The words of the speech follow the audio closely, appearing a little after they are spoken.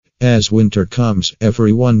As winter comes,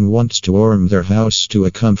 everyone wants to warm their house to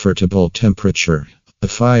a comfortable temperature. A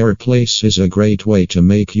fireplace is a great way to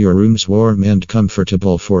make your rooms warm and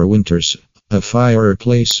comfortable for winters. A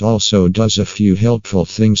fireplace also does a few helpful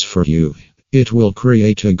things for you. It will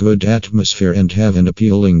create a good atmosphere and have an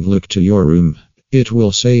appealing look to your room. It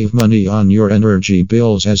will save money on your energy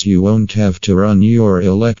bills as you won't have to run your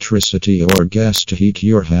electricity or gas to heat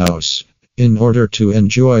your house. In order to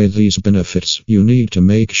enjoy these benefits, you need to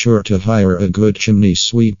make sure to hire a good chimney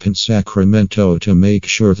sweep in Sacramento to make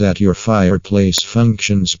sure that your fireplace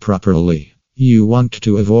functions properly. You want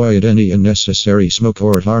to avoid any unnecessary smoke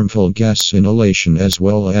or harmful gas inhalation as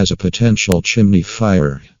well as a potential chimney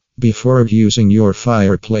fire. Before using your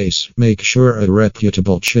fireplace, make sure a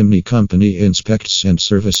reputable chimney company inspects and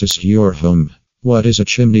services your home. What is a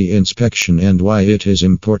chimney inspection and why it is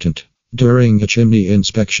important? During a chimney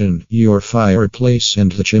inspection, your fireplace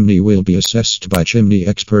and the chimney will be assessed by chimney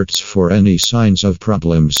experts for any signs of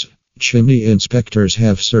problems. Chimney inspectors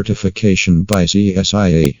have certification by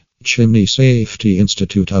CSIA, Chimney Safety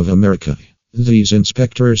Institute of America. These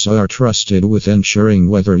inspectors are trusted with ensuring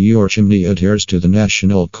whether your chimney adheres to the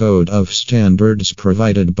National Code of Standards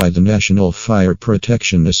provided by the National Fire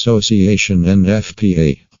Protection Association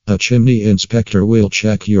 (NFPA). A chimney inspector will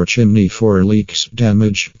check your chimney for leaks,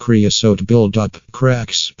 damage, creosote buildup,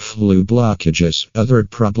 cracks, flue blockages, other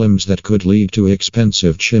problems that could lead to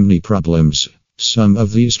expensive chimney problems. Some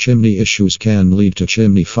of these chimney issues can lead to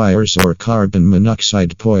chimney fires or carbon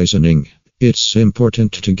monoxide poisoning. It's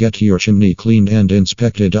important to get your chimney cleaned and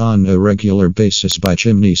inspected on a regular basis by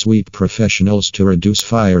chimney sweep professionals to reduce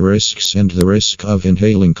fire risks and the risk of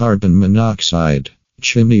inhaling carbon monoxide.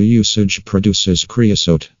 Chimney usage produces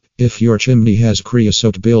creosote. If your chimney has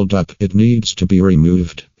creosote buildup, it needs to be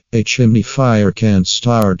removed. A chimney fire can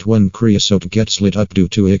start when creosote gets lit up due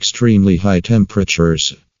to extremely high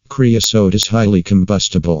temperatures. Creosote is highly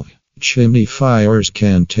combustible. Chimney fires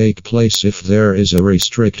can take place if there is a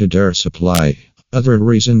restricted air supply. Other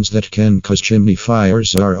reasons that can cause chimney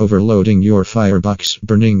fires are overloading your firebox,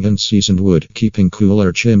 burning unseasoned wood, keeping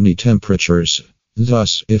cooler chimney temperatures.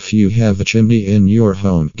 Thus, if you have a chimney in your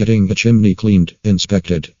home, getting a chimney cleaned,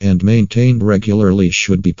 inspected, and maintained regularly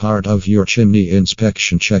should be part of your chimney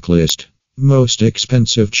inspection checklist. Most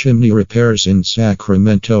expensive chimney repairs in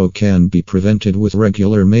Sacramento can be prevented with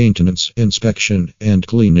regular maintenance, inspection, and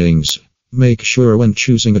cleanings. Make sure when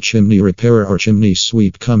choosing a chimney repair or chimney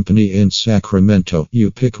sweep company in Sacramento,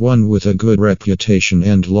 you pick one with a good reputation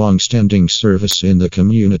and long-standing service in the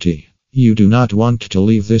community. You do not want to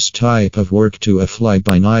leave this type of work to a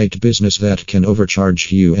fly-by-night business that can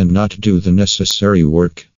overcharge you and not do the necessary work.